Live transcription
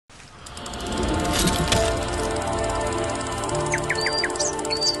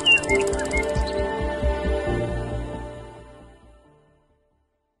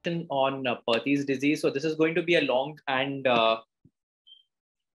discussion on Perthes disease. So this is going to be a long and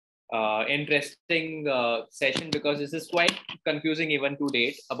interesting session because this is quite confusing even to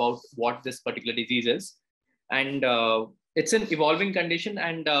date about what this particular disease is. And it's an evolving condition,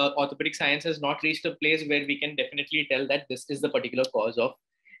 and orthopedic science has not reached a place where we can definitely tell that this is the particular cause of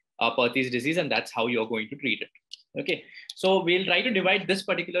Perthes disease and that's how you're going to treat it. Okay, so we'll try to divide this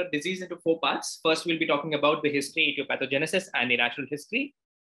particular disease into 4 parts. First, we'll be talking about the history, etiopathogenesis, and the natural history.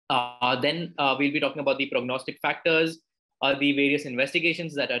 Then we'll be talking about the prognostic factors, the various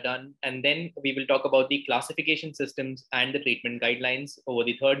investigations that are done, and then we will talk about the classification systems and the treatment guidelines over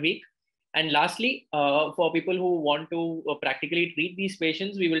the 3rd week. And lastly, for people who want to practically treat these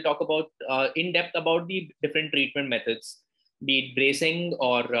patients, we will talk about in depth about the different treatment methods, be it bracing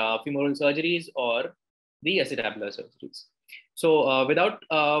or femoral surgeries or the acetabular surgeries. So without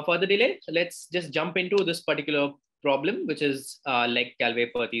further delay, let's just jump into this particular problem, which is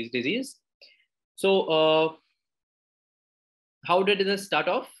Legg-Calvé-Perthes disease. So how did this start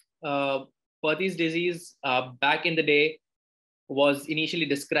off? Perthes disease back in the day was initially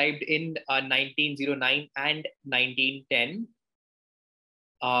described in 1909 and 1910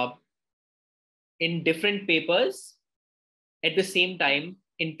 in different papers at the same time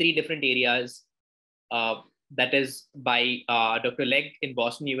in 3 different areas. That is by Dr. Legg in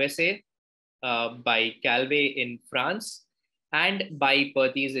Boston, USA, by Calvé in France, and by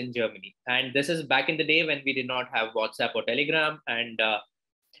Perthes in Germany. And this is back in the day when we did not have WhatsApp or Telegram, and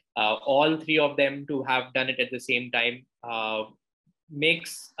all 3 of them to have done it at the same time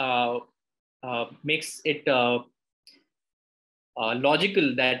makes it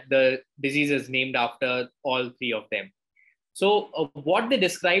logical that the disease is named after all 3 of them. So what they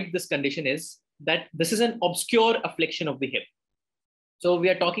describe this condition is that this is an obscure affliction of the hip. So we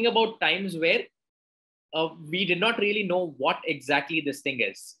are talking about times where we did not really know what exactly this thing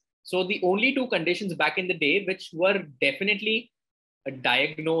is. So the only 2 conditions back in the day which were definitely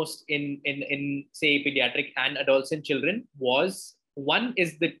diagnosed in say pediatric and adolescent children was, one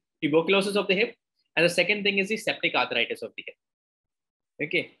is the tuberculosis of the hip, and the second thing is the septic arthritis of the hip.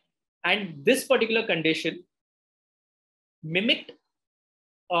 Okay, and this particular condition mimicked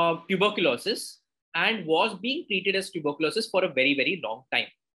tuberculosis and was being treated as tuberculosis for a very, very long time.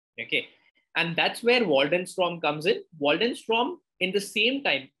 Okay, and that's where Waldenstrom comes in. Waldenstrom in the same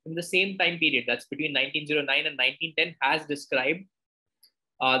time period, that's between 1909 and 1910, has described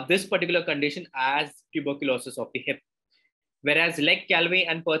this particular condition as tuberculosis of the hip. Whereas Legg-Calvé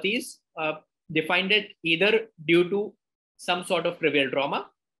and Perthes defined it either due to some sort of trivial trauma,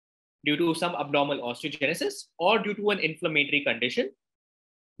 due to some abnormal osteogenesis, or due to an inflammatory condition,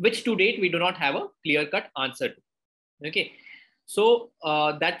 which to date we do not have a clear-cut answer to. Okay, so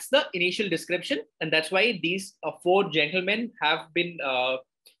that's the initial description, and that's why these 4 gentlemen have been,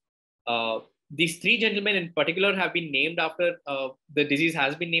 these 3 gentlemen in particular have been named after, the disease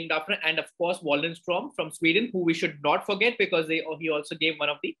has been named after, and of course Waldenstrom from Sweden, who we should not forget because he also gave one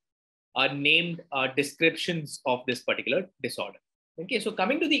of the named descriptions of this particular disorder. Okay, so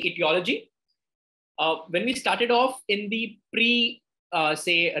coming to the etiology, when we started off in the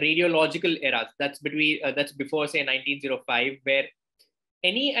say radiological era, that's before say 1905, where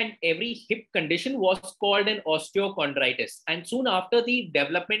any and every hip condition was called an osteochondritis, and soon after the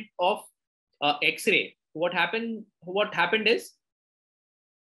development of X-ray, what happened is,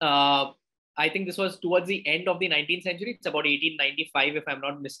 I think this was towards the end of the 19th century. It's about 1895, if I'm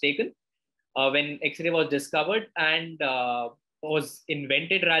not mistaken, when X-ray was discovered and was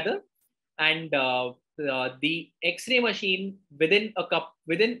invented rather, and the X-ray machine within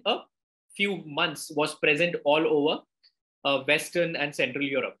a few months was present all over Western and Central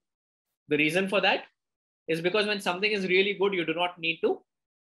Europe. The reason for that is because when something is really good, you do not need to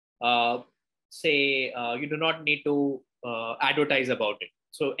advertise about it.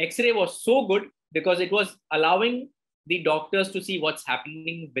 So X-ray was so good because it was allowing the doctors to see what's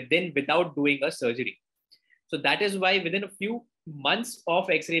happening without doing a surgery. So that is why within a few months of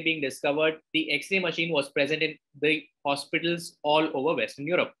X-ray being discovered, the X-ray machine was present in the hospitals all over Western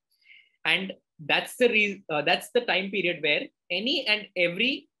Europe. And that's the time period where any and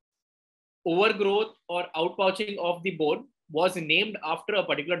every overgrowth or outpouching of the bone was named after a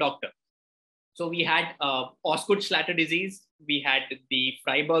particular doctor. So we had Osgood-Schlatter disease, we had the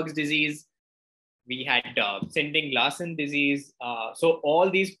Freiberg's disease, we had Sinding-Larsen disease. So all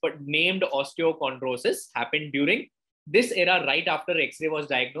these named osteochondrosis happened during this era, right after X-ray was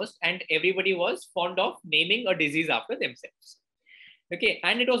diagnosed, and everybody was fond of naming a disease after themselves. Okay,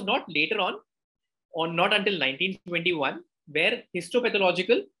 and it was not later on not until 1921, where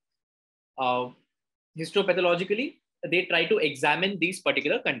histopathologically they try to examine these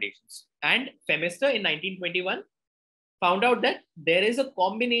particular conditions. And Femister in 1921 found out that there is a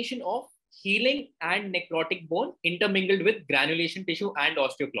combination of healing and necrotic bone intermingled with granulation tissue and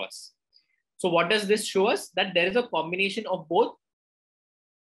osteoclasts. So what does this show us? That there is a combination of both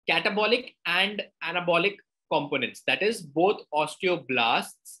catabolic and anabolic components. That is, both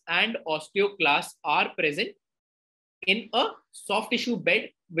osteoblasts and osteoclasts are present in a soft tissue bed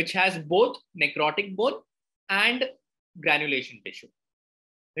which has both necrotic bone and granulation tissue.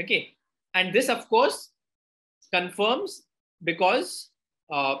 Okay, and this of course confirms because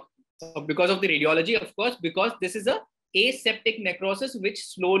of the radiology, of course, because this is a aseptic necrosis which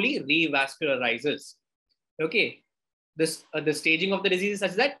slowly revascularizes. Okay, the staging of the disease is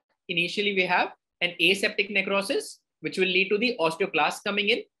such that initially we have an aseptic necrosis which will lead to the osteoclasts coming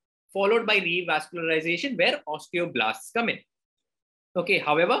in, followed by revascularization where osteoblasts come in. Okay,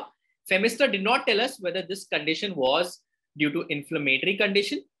 however, Femister did not tell us whether this condition was due to inflammatory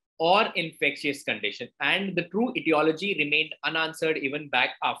condition or infectious condition, and the true etiology remained unanswered even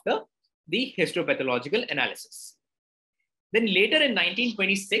back after the histopathological analysis. Then later in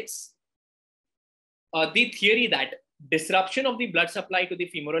 1926, the theory that disruption of the blood supply to the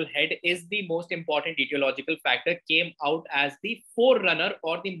femoral head is the most important etiological factor came out as the forerunner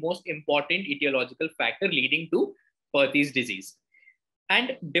or the most important etiological factor leading to Perthes disease.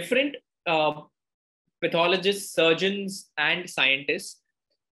 And different pathologists, surgeons, and scientists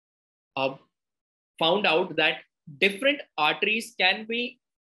found out that different arteries can be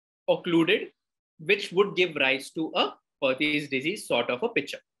occluded, which would give rise to a Perthes disease sort of a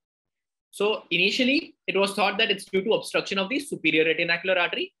picture. So initially, it was thought that it's due to obstruction of the superior retinacular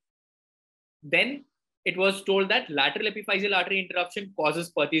artery. Then it was told that lateral epiphyseal artery interruption causes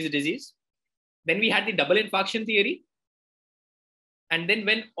Perthes disease. Then we had the double infarction theory. And then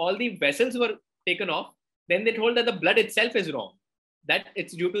when all the vessels were taken off, then they told that the blood itself is wrong, that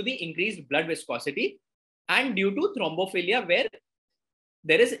it's due to the increased blood viscosity and due to thrombophilia, where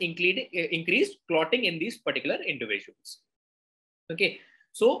there is increased clotting in these particular individuals. Okay,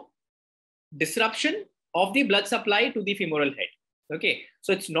 so disruption of the blood supply to the femoral head. Okay,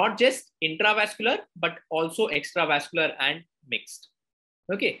 so it's not just intravascular, but also extravascular and mixed.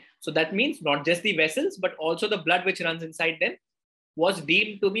 Okay, so that means not just the vessels, but also the blood which runs inside them was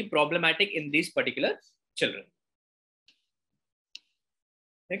deemed to be problematic in these particular children.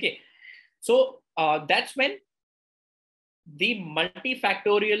 Okay, so that's when the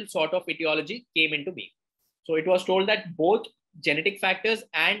multifactorial sort of etiology came into being. So it was told that both genetic factors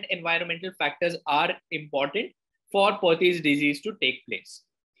and environmental factors are important for Perthes disease to take place.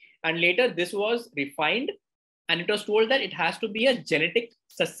 And later this was refined and it was told that it has to be a genetic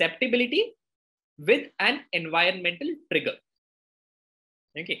susceptibility with an environmental trigger.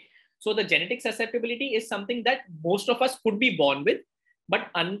 Okay, so the genetic susceptibility is something that most of us could be born with, but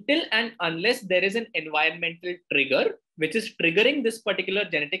until and unless there is an environmental trigger which is triggering this particular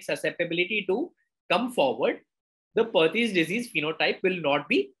genetic susceptibility to come forward, the Perthes disease phenotype will not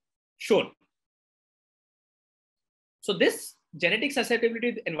be shown. So this genetic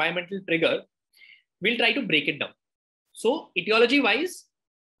susceptibility to environmental trigger, we'll try to break it down. So etiology wise,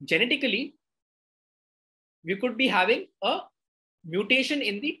 genetically, we could be having a mutation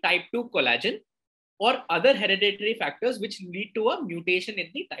in the type 2 collagen or other hereditary factors which lead to a mutation in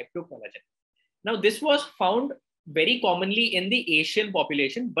the type 2 collagen. Now, this was found very commonly in the Asian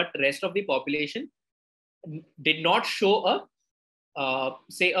population, but rest of the population did not show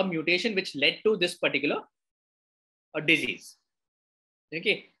say a mutation which led to this particular disease.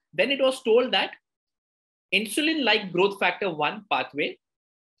 Okay, then it was told that insulin-like growth factor 1 pathway,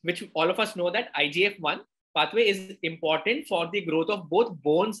 which all of us know that IGF-1 pathway is important for the growth of both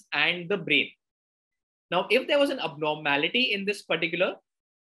bones and the brain. Now, if there was an abnormality in this particular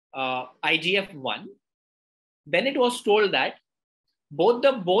IGF-1, then it was told that both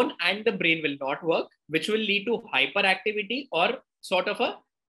the bone and the brain will not work, which will lead to hyperactivity or sort of a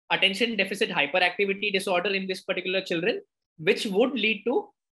attention deficit hyperactivity disorder in this particular children, which would lead to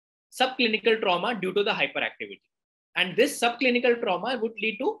subclinical trauma due to the hyperactivity. And this subclinical trauma would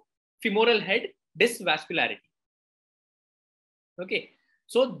lead to femoral head dysvascularity. Okay,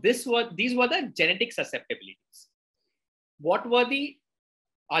 so these were the genetic susceptibilities. What were the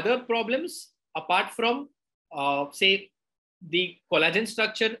other problems apart from, say, the collagen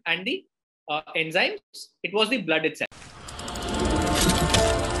structure and the enzymes? It was the blood itself.